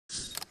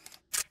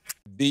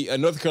The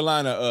North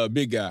Carolina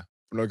big guy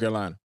from North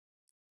Carolina.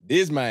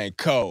 This man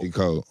cold. He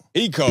cold.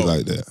 He cold. He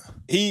like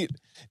that.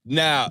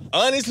 Now,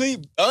 honestly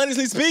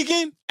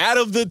speaking, out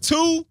of the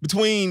two,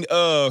 between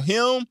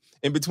him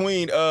and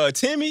between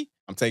Timmy,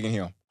 I'm taking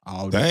him.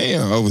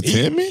 Damn, over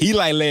Timmy? He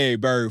like Larry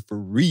Bird for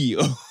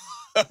real.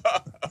 I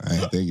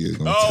didn't think he was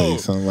gonna take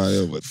somebody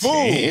over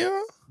Tim.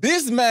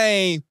 This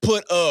man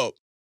put up.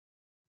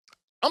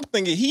 I'm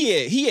thinking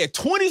he had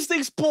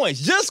 26 points,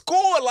 just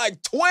scored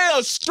like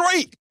 12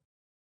 straight.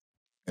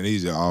 And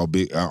these are all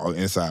big, all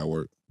inside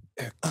work.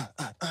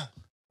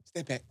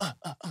 Step back,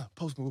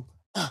 post move.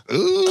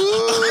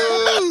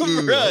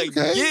 Ooh, bro,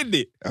 okay.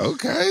 getting it.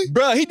 Okay.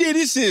 Bro, he did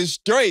this shit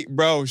straight,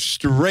 bro.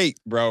 Straight,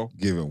 bro.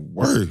 Giving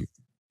work.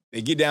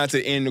 They get down to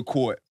the end of the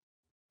court.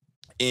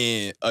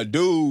 And a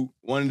dude,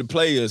 one of the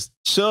players,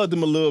 shoved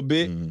him a little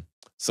bit. Mm-hmm.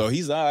 So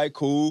he's all right,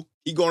 cool.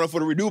 He going up for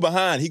the dude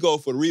behind. He go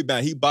for the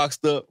rebound. He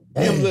boxed up.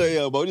 Him a little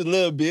elbow, just a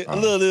little bit. A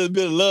little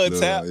bit of love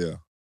tap. Yeah.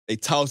 They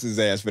tossed his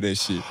ass for that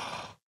shit.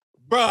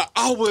 Bro,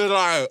 I was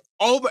like,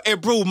 over.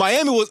 And bro,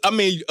 Miami was,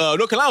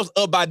 North Carolina was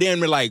up by damn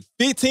near like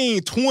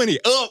 15, 20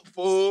 up,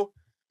 fool.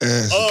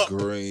 That's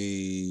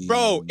great.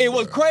 Bro, it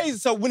was crazy.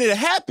 So when it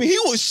happened, he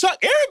was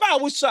shocked.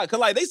 Everybody was shocked. Cause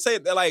like they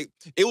said that like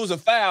it was a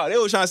foul. They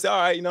was trying to say, all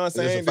right, you know what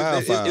I'm saying?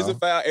 It's a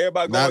foul.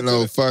 Everybody going Not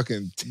no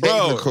fucking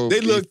Bro, technical. they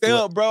looked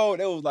up, bro.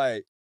 They was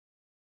like,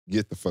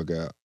 get the fuck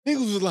out. Niggas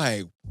was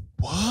like,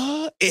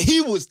 what?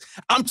 And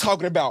I'm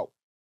talking about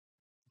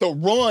the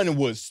run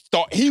was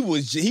he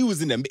was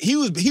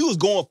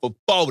going for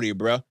 40,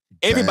 bro.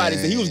 Everybody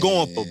said he was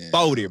going for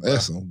 40, bro.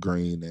 That's some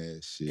green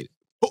ass shit.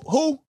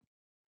 Who?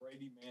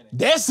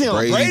 That's him,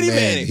 Brady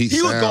Manning.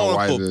 He was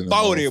going for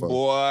 40,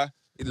 boy.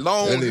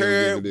 Long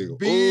hair,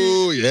 beard.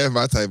 Ooh, yeah, that's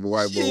my type of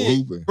white boy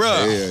hooping.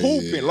 Bro,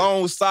 hooping,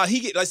 long side. He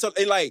get like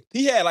something like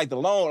he had like the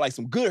long, like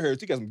some good hair.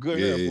 He got some good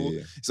hair, fool.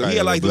 Yeah. So he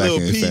had like the little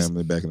piece.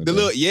 Back in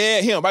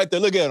the him right there.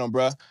 Look at him,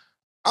 bro.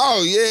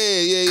 Oh,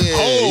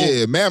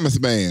 yeah.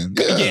 Mammoth Man.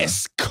 Yeah.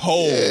 Yes,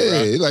 cold,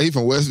 yeah, bro. Like he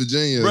from West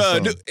Virginia bro,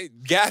 it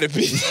gotta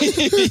be.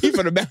 He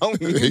from the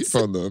mountains. He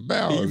from the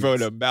mountains. He from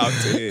the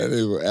mountains. That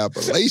nigga from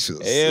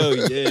Appalachians. Hell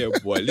yeah,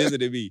 boy. Listen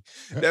to me.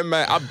 That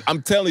man,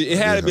 I'm telling you, it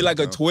had to be like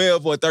a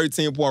 12 or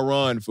 13 point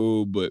run,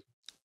 fool. But,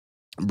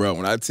 bro,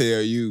 when I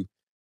tell you,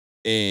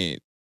 and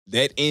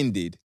that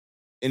ended,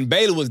 and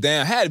Baylor was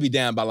down, had to be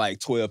down by like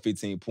 12,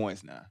 15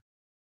 points now.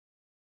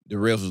 The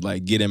refs was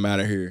like, get him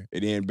out of here.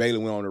 And then Baylor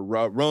went on a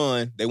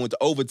run. They went to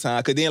overtime.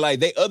 Because then, like,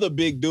 they other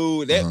big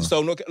dude,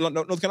 so North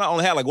Carolina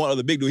only had like one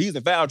other big dude. He's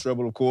in foul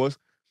trouble, of course.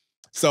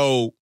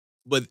 So,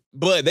 but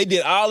they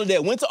did all of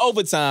that, went to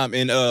overtime,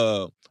 and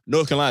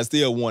North Carolina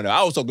still won.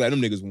 I was so glad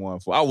them niggas won.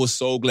 I was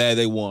so glad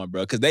they won,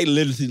 bro. Because they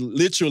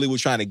literally were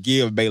trying to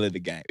give Baylor the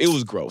game. It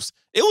was gross.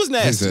 It was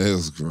nasty. It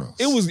was gross.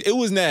 It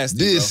was nasty.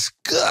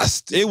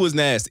 Disgusting. Bro. It was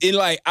nasty.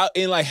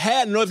 And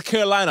had North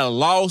Carolina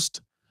lost,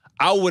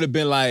 I would have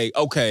been like,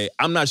 okay,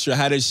 I'm not sure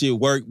how this shit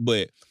worked,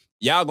 but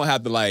y'all gonna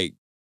have to like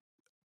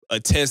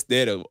attest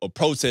that or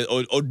protest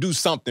or do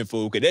something,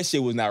 fool, because that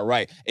shit was not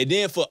right. And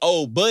then for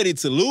old buddy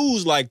to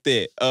lose like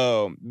that,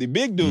 the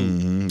big dude,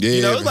 mm-hmm. Yeah,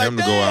 you know, it's like, damn,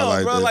 go out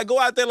like bro, that. Like go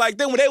out there like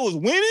that when they was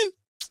winning.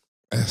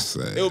 That's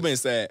sad. It would have been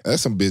sad.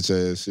 That's some bitch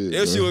ass shit.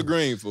 That shit was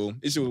green, fool.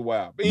 This shit was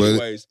wild. But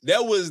anyways,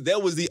 that was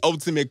the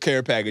ultimate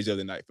care package of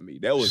the night for me.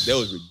 That was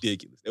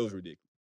ridiculous. It was ridiculous.